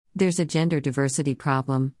There's a gender diversity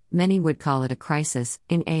problem, many would call it a crisis,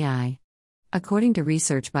 in AI. According to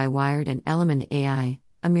research by Wired and Element AI,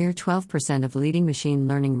 a mere 12% of leading machine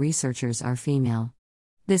learning researchers are female.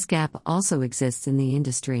 This gap also exists in the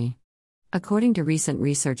industry. According to recent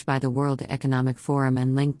research by the World Economic Forum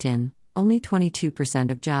and LinkedIn, only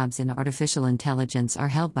 22% of jobs in artificial intelligence are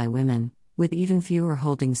held by women, with even fewer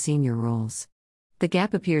holding senior roles. The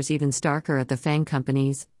gap appears even starker at the FAANG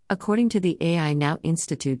companies. According to the AI Now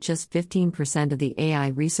Institute, just 15% of the AI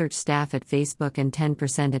research staff at Facebook and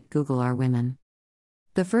 10% at Google are women.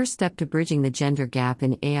 The first step to bridging the gender gap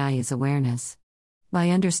in AI is awareness. By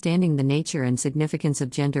understanding the nature and significance of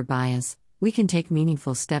gender bias, we can take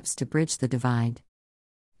meaningful steps to bridge the divide.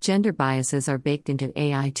 Gender biases are baked into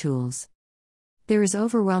AI tools. There is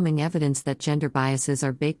overwhelming evidence that gender biases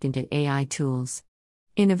are baked into AI tools.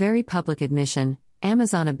 In a very public admission,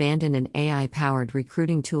 Amazon abandoned an AI-powered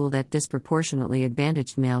recruiting tool that disproportionately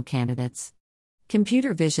advantaged male candidates.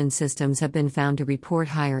 Computer vision systems have been found to report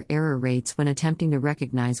higher error rates when attempting to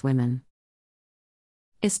recognize women,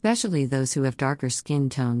 especially those who have darker skin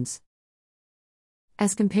tones,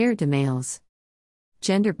 as compared to males.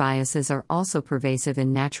 Gender biases are also pervasive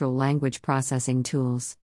in natural language processing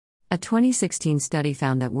tools. A 2016 study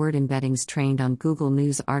found that word embeddings trained on Google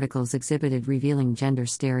News articles exhibited revealing gender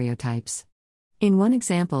stereotypes. In one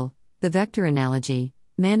example, the vector analogy,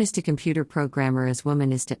 man is to computer programmer as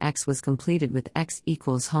woman is to X, was completed with X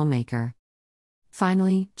equals homemaker.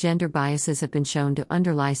 Finally, gender biases have been shown to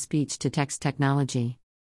underlie speech-to-text technology.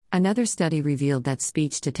 Another study revealed that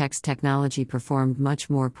speech-to-text technology performed much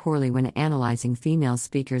more poorly when analyzing female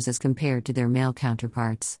speakers as compared to their male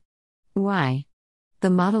counterparts. Why? The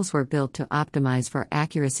models were built to optimize for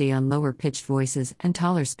accuracy on lower-pitched voices and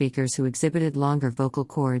taller speakers who exhibited longer vocal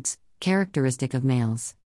cords, characteristic of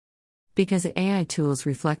males. Because AI tools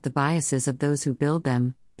reflect the biases of those who build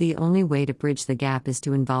them, the only way to bridge the gap is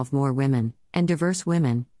to involve more women, and diverse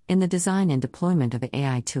women, in the design and deployment of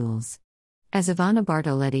AI tools. As Ivana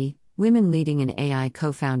Bartoletti, Women Leading in AI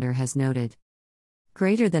co-founder, has noted,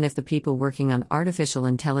 greater than if the people working on artificial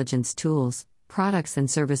intelligence tools, products and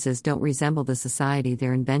services don't resemble the society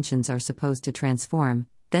their inventions are supposed to transform,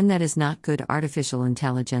 then that is not good artificial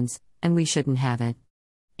intelligence, and we shouldn't have it.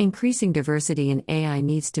 Increasing diversity in AI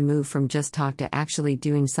needs to move from just talk to actually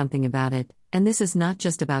doing something about it, and this is not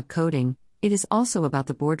just about coding, it is also about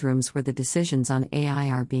the boardrooms where the decisions on AI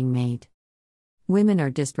are being made. Women are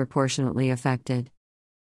disproportionately affected.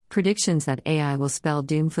 Predictions that AI will spell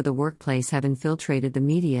doom for the workplace have infiltrated the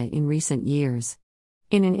media in recent years.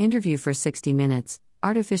 In an interview for 60 Minutes,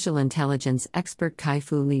 artificial intelligence expert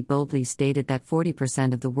Kai-Fu Lee boldly stated that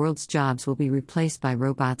 40% of the world's jobs will be replaced by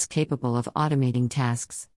robots capable of automating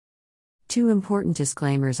tasks. Two important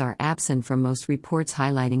disclaimers are absent from most reports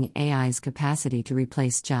highlighting AI's capacity to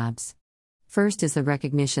replace jobs. First is the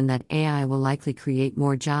recognition that AI will likely create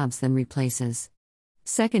more jobs than replaces.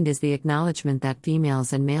 Second is the acknowledgement that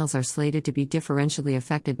females and males are slated to be differentially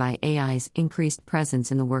affected by AI's increased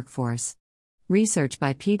presence in the workforce. Research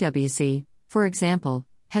by PwC, for example,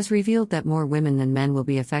 has revealed that more women than men will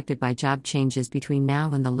be affected by job changes between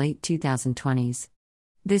now and the late 2020s.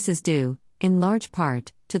 This is due, in large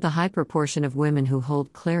part, to the high proportion of women who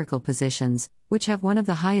hold clerical positions, which have one of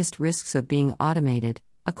the highest risks of being automated.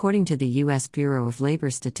 According to the U.S. Bureau of Labor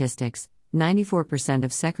Statistics, 94%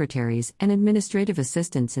 of secretaries and administrative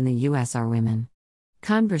assistants in the U.S. are women.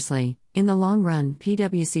 Conversely, in the long run,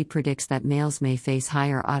 PwC predicts that males may face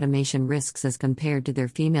higher automation risks as compared to their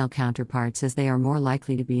female counterparts, as they are more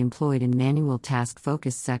likely to be employed in manual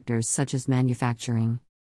task-focused sectors such as manufacturing.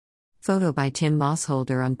 Photo by Tim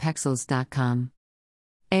Mossholder on Pexels.com.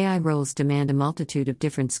 AI roles demand a multitude of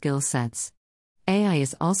different skill sets. AI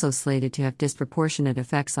is also slated to have disproportionate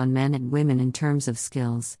effects on men and women in terms of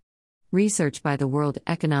skills. Research by the World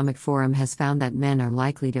Economic Forum has found that men are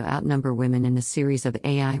likely to outnumber women in a series of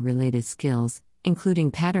AI-related skills,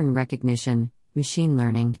 including pattern recognition, machine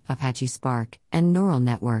learning, Apache Spark, and neural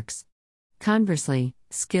networks. Conversely,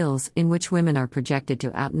 skills in which women are projected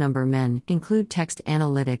to outnumber men include text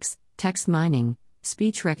analytics, text mining,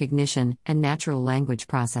 speech recognition, and natural language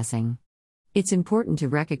processing. It's important to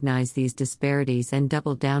recognize these disparities and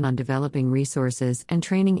double down on developing resources and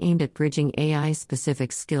training aimed at bridging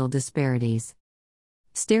AI-specific skill disparities.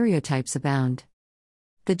 Stereotypes abound.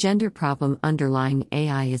 The gender problem underlying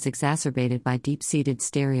AI is exacerbated by deep-seated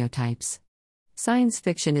stereotypes. Science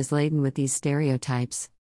fiction is laden with these stereotypes.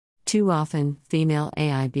 Too often, female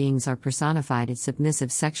AI beings are personified as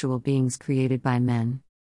submissive sexual beings created by men.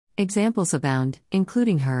 Examples abound,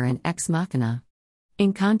 including Her and Ex Machina.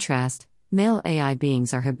 In contrast, male AI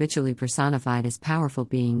beings are habitually personified as powerful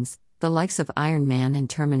beings, the likes of Iron Man and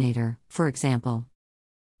Terminator, for example.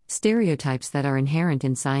 Stereotypes that are inherent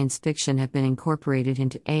in science fiction have been incorporated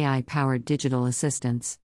into AI-powered digital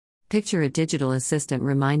assistants. Picture a digital assistant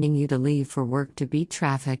reminding you to leave for work to beat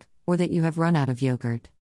traffic, or that you have run out of yogurt.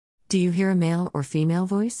 Do you hear a male or female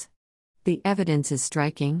voice? The evidence is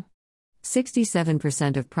striking.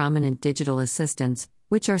 67% of prominent digital assistants,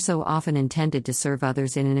 which are so often intended to serve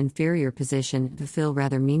others in an inferior position to fill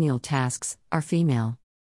rather menial tasks, are female.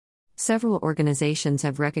 Several organizations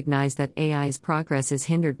have recognized that AI's progress is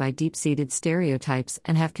hindered by deep-seated stereotypes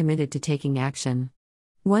and have committed to taking action.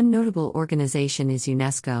 One notable organization is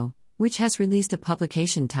UNESCO, which has released a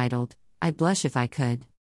publication titled, "I'd Blush If I Could."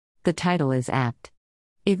 The title is apt.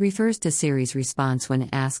 It refers to Siri's response when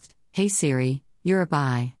asked, "Hey Siri, you're a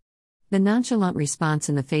bi." The nonchalant response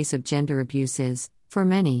in the face of gender abuse is, for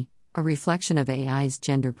many, a reflection of AI's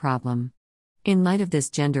gender problem. In light of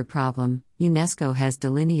this gender problem, UNESCO has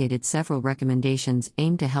delineated several recommendations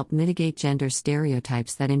aimed to help mitigate gender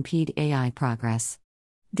stereotypes that impede AI progress.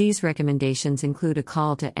 These recommendations include a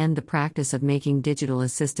call to end the practice of making digital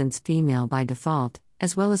assistants female by default,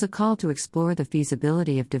 as well as a call to explore the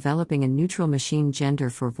feasibility of developing a neutral machine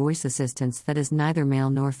gender for voice assistants that is neither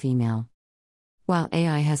male nor female. While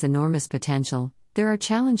AI has enormous potential, there are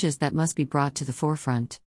challenges that must be brought to the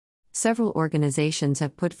forefront. Several organizations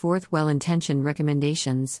have put forth well-intentioned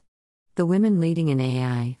recommendations. The Women Leading in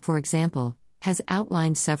AI, for example, has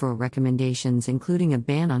outlined several recommendations including a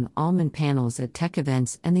ban on almond panels at tech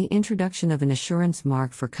events and the introduction of an assurance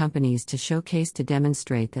mark for companies to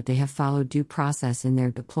demonstrate that they have followed due process in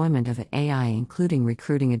their deployment of AI, including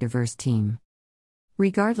recruiting a diverse team.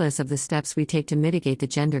 Regardless of the steps we take to mitigate the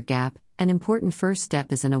gender gap, an important first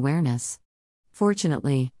step is an awareness.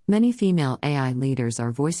 Fortunately, many female AI leaders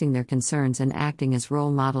are voicing their concerns and acting as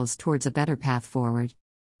role models towards a better path forward.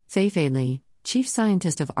 Fei-Fei Li, chief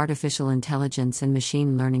scientist of artificial intelligence and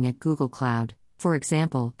machine learning at Google Cloud, for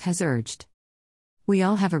example, has urged, "We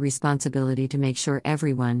all have a responsibility to make sure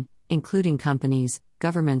everyone, including companies,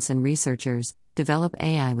 governments, and researchers, develop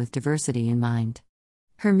AI with diversity in mind."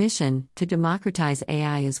 Her mission, to democratize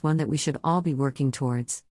AI, is one that we should all be working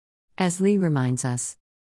towards. As Li reminds us,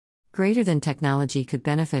 greater than technology could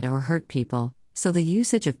benefit or hurt people, so the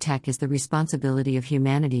usage of tech is the responsibility of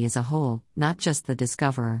humanity as a whole, not just the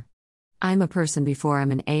discoverer. I'm a person before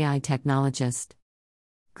I'm an AI technologist.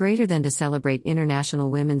 Greater than to celebrate International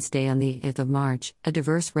Women's Day on the 8th of March, a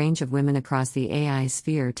diverse range of women across the AI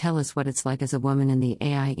sphere tell us what it's like as a woman in the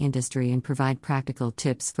AI industry and provide practical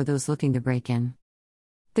tips for those looking to break in.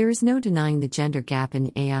 There is no denying the gender gap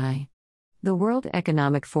in AI. The World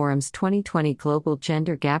Economic Forum's 2020 Global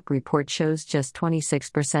Gender Gap Report shows just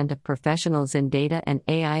 26% of professionals in data and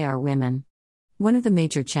AI are women. One of the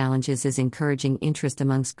major challenges is encouraging interest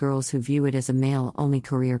amongst girls who view it as a male-only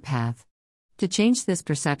career path. To change this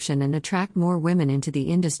perception and attract more women into the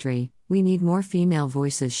industry, we need more female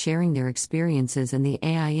voices sharing their experiences in the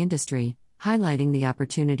AI industry, highlighting the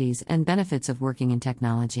opportunities and benefits of working in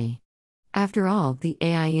technology. After all, the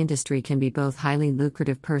AI industry can be both highly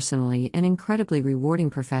lucrative personally and incredibly rewarding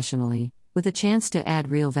professionally, with a chance to add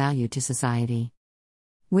real value to society.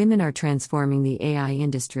 Women are transforming the AI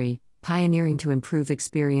industry, pioneering to improve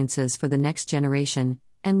experiences for the next generation,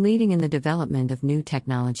 and leading in the development of new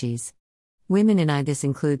technologies. Women in AI. This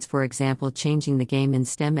includes, for example, changing the game in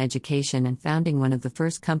STEM education and founding one of the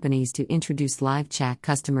first companies to introduce live chat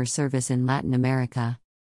customer service in Latin America.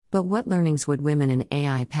 But what learnings would women in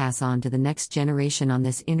AI pass on to the next generation on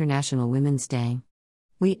this International Women's Day?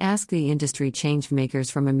 We ask the industry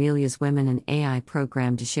changemakers from Amelia's Women in AI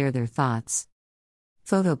program to share their thoughts.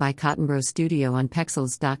 Photo by Cottonbro Studio on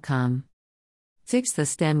Pexels.com. Fix the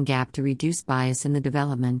STEM gap to reduce bias in the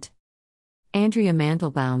development. Andrea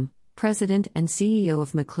Mandelbaum, President and CEO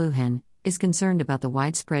of McLuhan, is concerned about the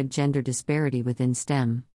widespread gender disparity within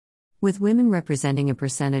STEM. With women representing a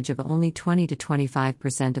percentage of only 20 to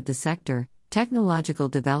 25% of the sector, technological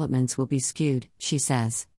developments will be skewed, she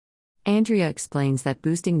says. Andrea explains that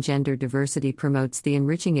boosting gender diversity promotes the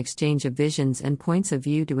enriching exchange of visions and points of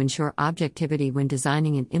view to ensure objectivity when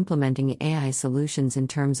designing and implementing AI solutions in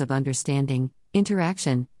terms of understanding,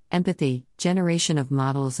 interaction, empathy, generation of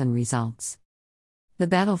models and results. The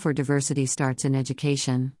battle for diversity starts in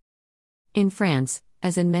education. In France,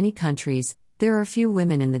 as in many countries, there are few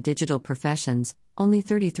women in the digital professions, only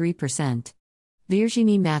 33%.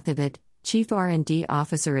 Virginie Mathivet, Chief R&D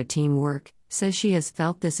Officer at Teamwork, says she has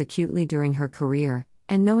felt this acutely during her career,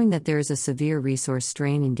 and knowing that there is a severe resource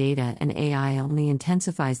strain in data and AI only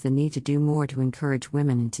intensifies the need to do more to encourage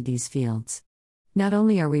women into these fields. Not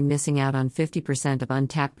only are we missing out on 50% of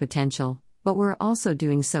untapped potential, but we're also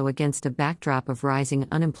doing so against a backdrop of rising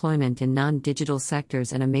unemployment in non-digital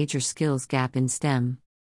sectors and a major skills gap in STEM.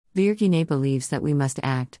 Virginie believes that we must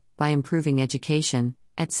act, by improving education,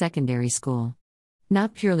 at secondary school.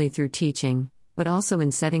 Not purely through teaching, but also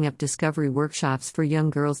in setting up discovery workshops for young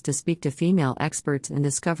girls to speak to female experts and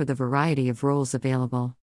discover the variety of roles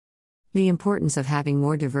available. The importance of having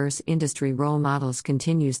more diverse industry role models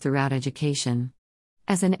continues throughout education.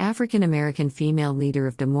 As an African American female leader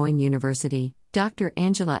of Des Moines University, Dr.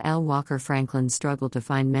 Angela L. Walker Franklin struggled to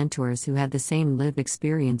find mentors who had the same lived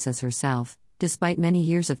experience as herself, despite many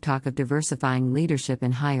years of talk of diversifying leadership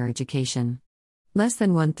in higher education. Less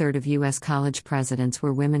than one-third of U.S. college presidents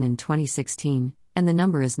were women in 2016, and the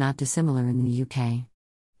number is not dissimilar in the UK.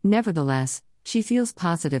 Nevertheless, she feels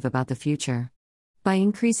positive about the future. By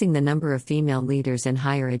increasing the number of female leaders in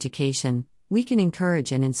higher education, we can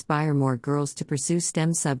encourage and inspire more girls to pursue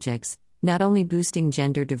STEM subjects, not only boosting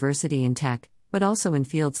gender diversity in tech, but also in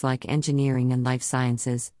fields like engineering and life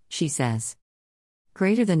sciences, she says.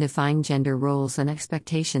 Greater than defining gender roles and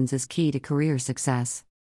expectations is key to career success.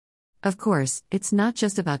 Of course, it's not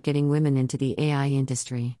just about getting women into the AI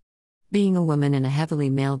industry. Being a woman in a heavily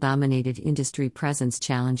male-dominated industry presents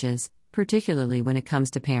challenges, particularly when it comes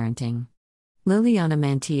to parenting. Liliana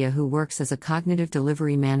Mantilla, who works as a cognitive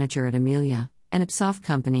delivery manager at Amelia, an Ipsoft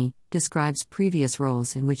company, describes previous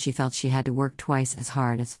roles in which she felt she had to work twice as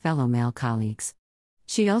hard as fellow male colleagues.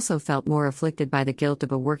 She also felt more afflicted by the guilt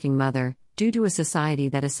of a working mother, due to a society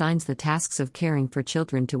that assigns the tasks of caring for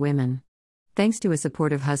children to women. Thanks to a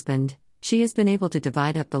supportive husband, she has been able to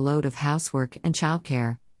divide up the load of housework and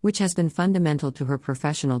childcare, which has been fundamental to her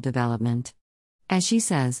professional development. As she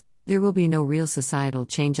says, there will be no real societal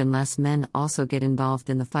change unless men also get involved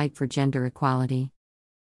in the fight for gender equality.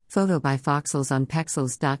 Photo by Foxels on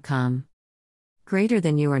Pexels.com. Greater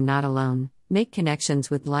than you are not alone, make connections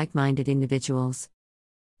with like-minded individuals.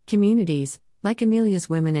 Communities, like Amelia's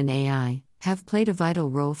Women in AI, have played a vital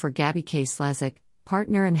role for Gabby K. Slezik,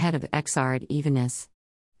 partner and head of XR at Evenis.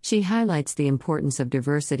 She highlights the importance of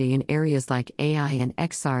diversity in areas like AI and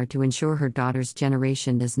XR to ensure her daughter's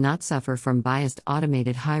generation does not suffer from biased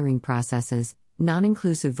automated hiring processes,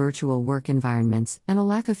 non-inclusive virtual work environments, and a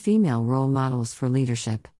lack of female role models for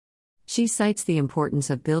leadership. She cites the importance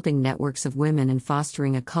of building networks of women and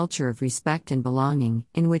fostering a culture of respect and belonging,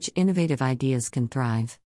 in which innovative ideas can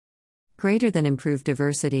thrive. Greater than improve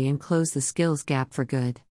diversity and close the skills gap for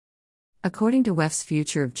good. According to WEF's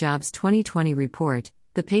Future of Jobs 2020 report,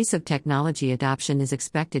 the pace of technology adoption is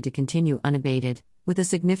expected to continue unabated, with a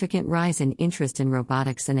significant rise in interest in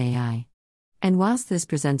robotics and AI. And whilst this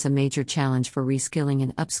presents a major challenge for reskilling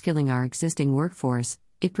and upskilling our existing workforce,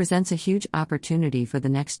 it presents a huge opportunity for the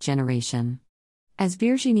next generation. As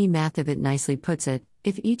Virginie Mathivat nicely puts it,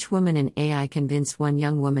 if each woman in AI convinced one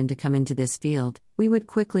young woman to come into this field, we would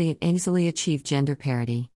quickly and easily achieve gender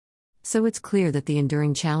parity. So it's clear that the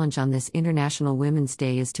enduring challenge on this International Women's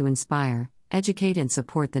Day is to inspire, educate and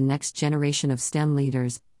support the next generation of STEM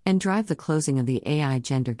leaders, and drive the closing of the AI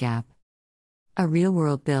gender gap. A real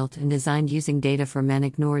world built and designed using data for men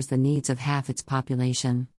ignores the needs of half its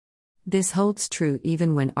population. This holds true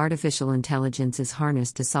even when artificial intelligence is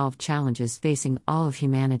harnessed to solve challenges facing all of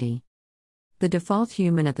humanity. The default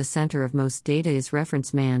human at the center of most data is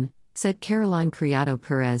reference man, said Caroline Criado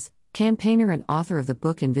Perez, campaigner and author of the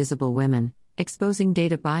book Invisible Women, Exposing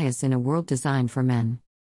Data Bias in a World Designed for Men.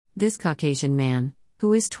 This Caucasian man,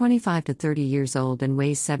 who is 25 to 30 years old and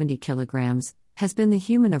weighs 70 kilograms, has been the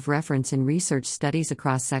human of reference in research studies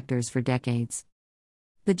across sectors for decades.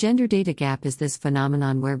 The gender data gap is this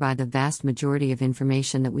phenomenon whereby the vast majority of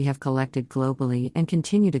information that we have collected globally and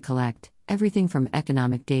continue to collect, everything from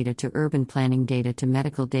economic data to urban planning data to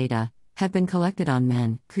medical data, have been collected on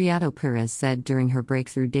men, Criado Perez said during her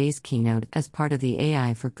Breakthrough Days keynote as part of the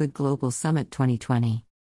AI for Good Global Summit 2020.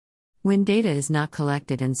 When data is not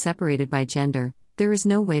collected and separated by gender, there is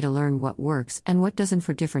no way to learn what works and what doesn't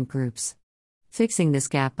for different groups. Fixing this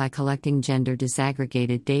gap by collecting gender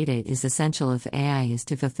disaggregated data is essential if AI is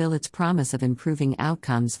to fulfill its promise of improving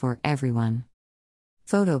outcomes for everyone.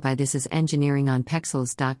 Photo by This is Engineering on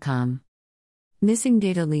Pexels.com. Missing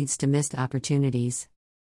data leads to missed opportunities.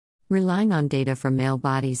 Relying on data from male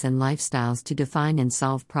bodies and lifestyles to define and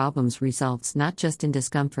solve problems results not just in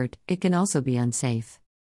discomfort, it can also be unsafe.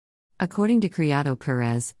 According to Criado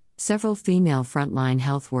Perez, several female frontline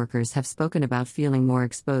health workers have spoken about feeling more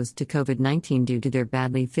exposed to COVID-19 due to their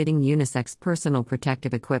badly fitting unisex personal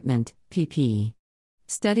protective equipment, PPE.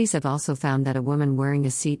 Studies have also found that a woman wearing a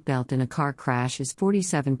seatbelt in a car crash is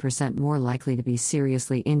 47% more likely to be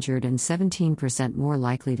seriously injured and 17% more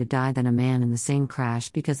likely to die than a man in the same crash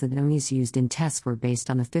because the dummies used in tests were based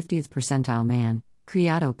on a 50th percentile man,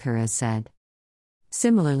 Criado Perez said.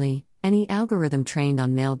 Similarly, any algorithm trained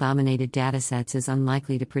on male-dominated datasets is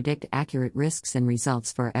unlikely to predict accurate risks and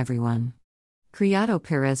results for everyone. Criado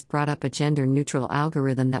Perez brought up a gender-neutral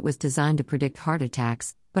algorithm that was designed to predict heart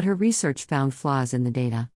attacks, but her research found flaws in the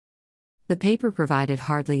data. The paper provided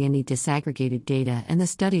hardly any disaggregated data, and the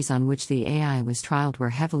studies on which the AI was trialed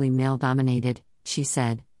were heavily male-dominated, she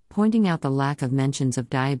said, pointing out the lack of mentions of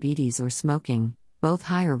diabetes or smoking, both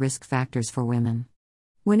higher risk factors for women.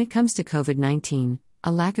 When it comes to COVID-19,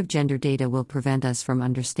 a lack of gender data will prevent us from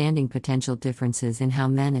understanding potential differences in how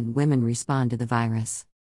men and women respond to the virus.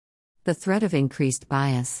 The threat of increased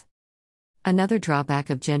bias. Another drawback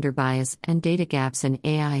of gender bias and data gaps in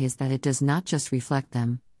AI is that it does not just reflect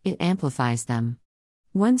them, it amplifies them.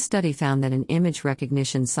 One study found that an image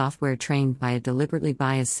recognition software trained by a deliberately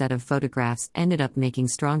biased set of photographs ended up making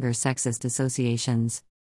stronger sexist associations.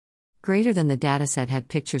 Greater than the dataset had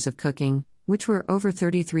pictures of cooking, which were over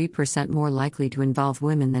 33% more likely to involve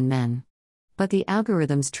women than men. But the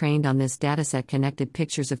algorithms trained on this dataset connected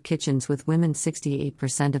pictures of kitchens with women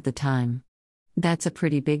 68% of the time. That's a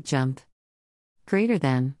pretty big jump. Greater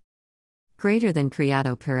than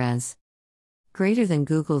Criado Perez. Greater than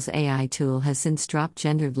Google's AI tool has since dropped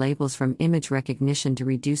gendered labels from image recognition to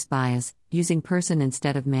reduce bias, using person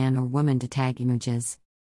instead of man or woman to tag images.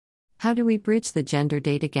 How do we bridge the gender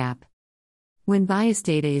data gap? When biased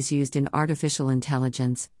data is used in artificial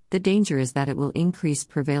intelligence, the danger is that it will increase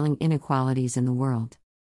prevailing inequalities in the world.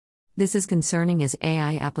 This is concerning as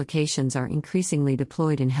AI applications are increasingly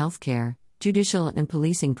deployed in healthcare, judicial and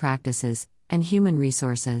policing practices, and human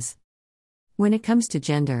resources. When it comes to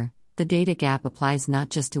gender, the data gap applies not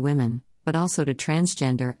just to women, but also to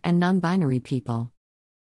transgender and non-binary people.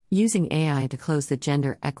 Using AI to close the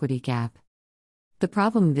gender equity gap. The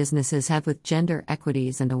problem businesses have with gender equity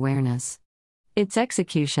isn't awareness. It's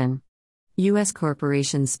execution. U.S.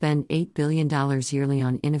 corporations spend $8 billion yearly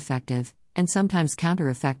on ineffective, and sometimes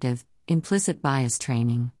counter-effective, implicit bias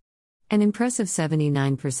training. An impressive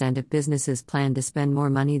 79% of businesses plan to spend more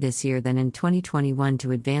money this year than in 2021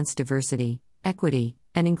 to advance diversity, equity,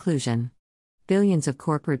 and inclusion. Billions of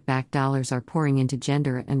corporate-backed dollars are pouring into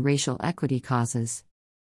gender and racial equity causes.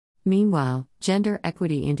 Meanwhile, gender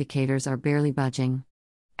equity indicators are barely budging.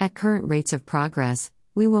 At current rates of progress,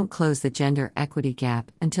 we won't close the gender equity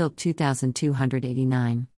gap until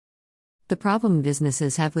 2289. The problem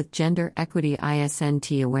businesses have with gender equity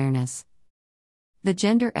isn't awareness. The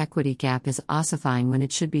gender equity gap is ossifying when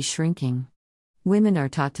it should be shrinking. Women are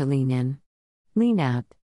taught to lean in. Lean out.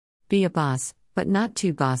 Be a boss, but not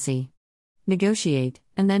too bossy. Negotiate,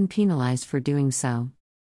 and then penalized for doing so.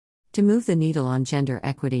 To move the needle on gender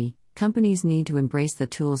equity, companies need to embrace the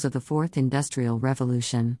tools of the Fourth Industrial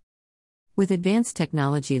Revolution. With advanced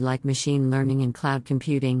technology like machine learning and cloud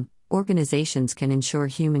computing, organizations can ensure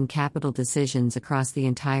human capital decisions across the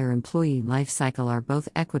entire employee life cycle are both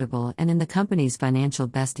equitable and in the company's financial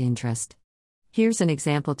best interest. Here's an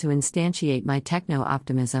example to instantiate my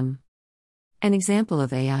techno-optimism. An example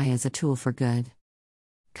of AI as a tool for good.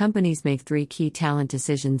 Companies make 3 key talent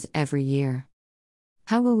decisions every year.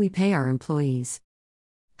 How will we pay our employees?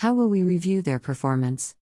 How will we review their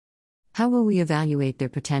performance? How will we evaluate their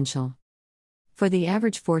potential? For the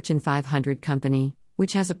average Fortune 500 company,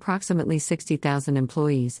 which has approximately 60,000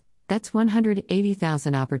 employees, that's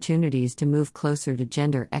 180,000 opportunities to move closer to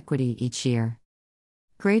gender equity each year.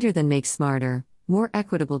 Greater than makes smarter, more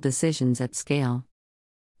equitable decisions at scale.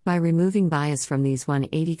 By removing bias from these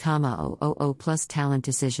 180,000 plus talent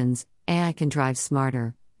decisions, AI can drive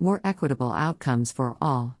smarter, more equitable outcomes for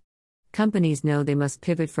all. Companies know they must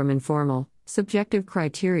pivot from informal, subjective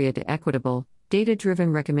criteria to equitable,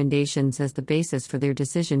 data-driven recommendations as the basis for their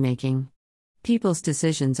decision-making. People's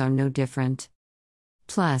decisions are no different.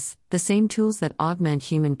 Plus, the same tools that augment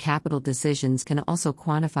human capital decisions can also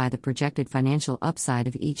quantify the projected financial upside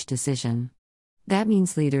of each decision. That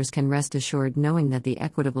means leaders can rest assured knowing that the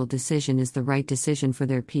equitable decision is the right decision for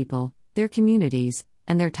their people, their communities,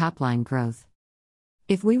 and their top-line growth.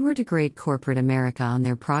 If we were to grade corporate America on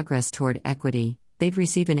their progress toward equity, they'd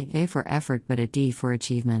receive an A for effort but a D for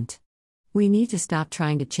achievement. We need to stop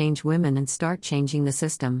trying to change women and start changing the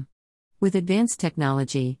system. With advanced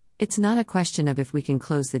technology, it's not a question of if we can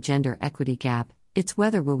close the gender equity gap, it's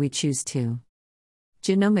whether will we choose to.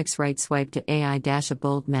 Genomics Right Swipe to AI - a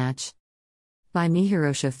bold match. By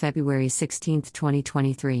Mihirosha, February 16,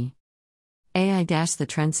 2023. AI - the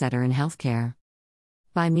trendsetter in healthcare.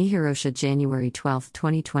 By Mihirosha, January 12,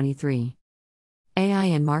 2023. AI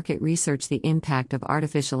and Market Research: The Impact of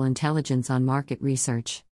Artificial Intelligence on Market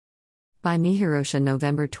Research. By Mihirosha,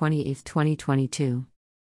 November 28, 2022.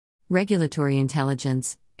 Regulatory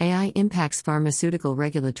Intelligence: AI Impacts Pharmaceutical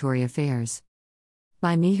Regulatory Affairs.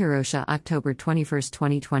 By Mihirosha, October 21,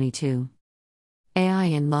 2022. AI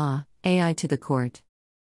in Law: AI to the Court.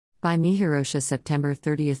 By Mihirosha, September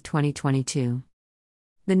 30, 2022.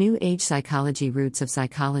 The New Age Psychology: Roots of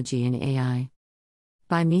Psychology in AI.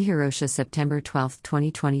 By Mihirosha, September 12,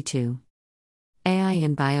 2022. AI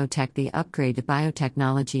in Biotech: The Upgrade to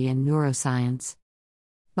Biotechnology and Neuroscience.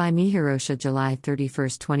 By Mihirosha, July 31,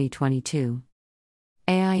 2022.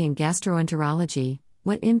 AI in Gastroenterology: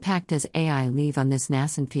 What impact does AI leave on this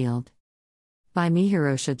nascent field? By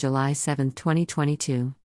Mihirosha, July 7,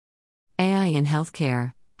 2022. AI in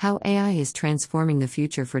Healthcare: How AI is Transforming the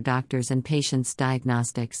Future for Doctors and Patients'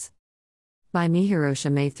 Diagnostics. By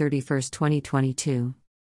Mihirosha, May 31, 2022.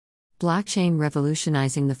 Blockchain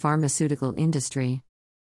Revolutionizing the Pharmaceutical Industry.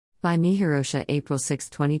 By Mihirosha, April 6,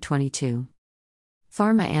 2022.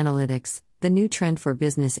 Pharma Analytics: The New Trend for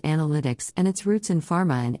Business Analytics and Its Roots in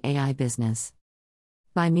Pharma and AI Business.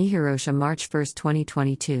 By Mihirosha, March 1,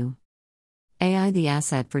 2022. AI: The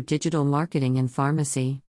Asset for Digital Marketing and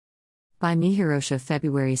Pharmacy. By Mihirosha,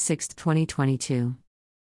 February 6, 2022.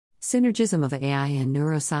 Synergism of AI and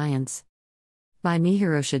Neuroscience. By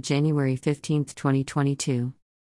Mihirosha, January 15, 2022.